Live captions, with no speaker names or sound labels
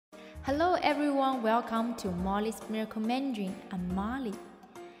Hello everyone, welcome to Molly's Miracle Mandarin. I'm Molly.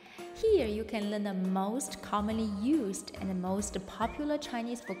 Here you can learn the most commonly used and the most popular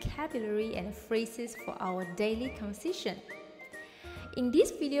Chinese vocabulary and phrases for our daily conversation. In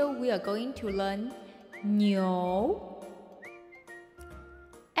this video, we are going to learn niíu.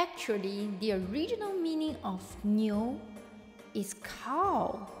 Actually, the original meaning of niíu is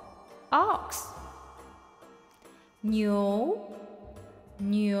cow, ox. Niíu,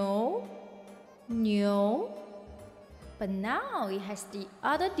 niíu, niíu. But now it has the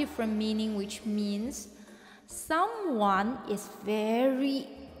other different meaning, which means someone is very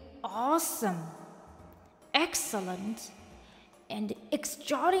awesome, excellent, and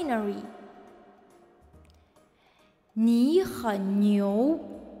extraordinary. 你很牛，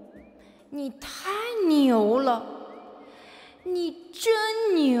你太牛了，你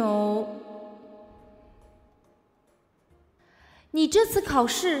真牛。你这次考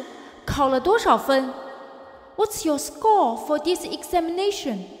试考了多少分？ What's your score for this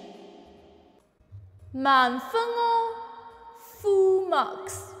examination? 满分哦 ，full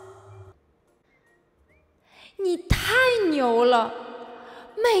marks。你太牛了，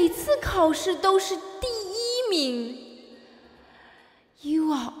每次考试都是第一名。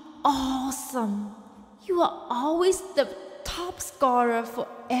You are awesome. You are always the top scorer for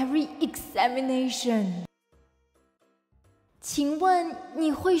every examination. 请问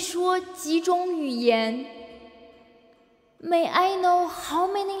你会说几种语言？ May I know how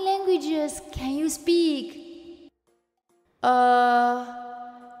many languages can you speak?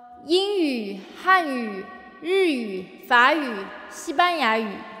 英语、汉语、日语、法语、西班牙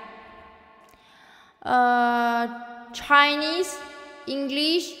语。Chinese,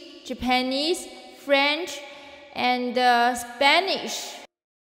 English, Japanese, French, and Spanish.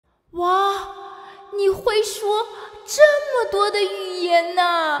 哇，你会说这么多的语言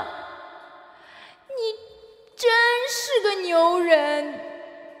呢？你真是个牛人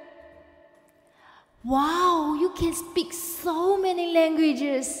 ！Wow, you can speak so many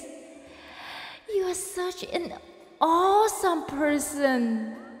languages. You are such an awesome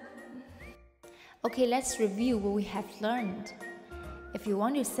person. Okay, let's review what we have learned. If you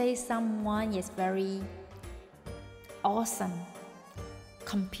want to say someone is very awesome,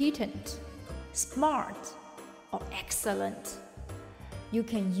 competent, smart, or excellent, you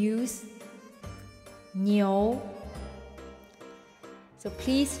can use niíu. So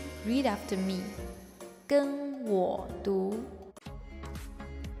please read after me. 跟我读。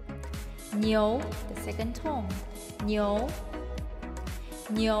niíu, the second tone. 牛，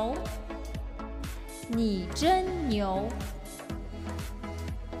牛，你真牛，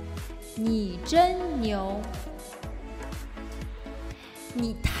你真牛，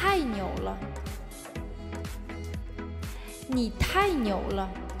你太牛了，你太牛了。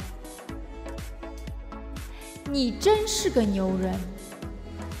 你真是个牛人，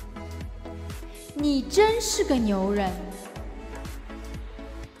你真是个牛人。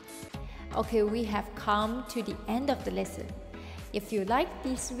Okay, we have come to the end of the lesson. If you like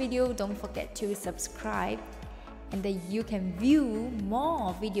this video, don't forget to subscribe, and then you can view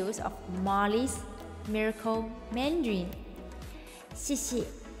more videos of Molly's Miracle Mandarin. 谢谢，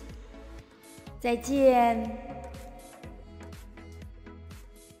再见。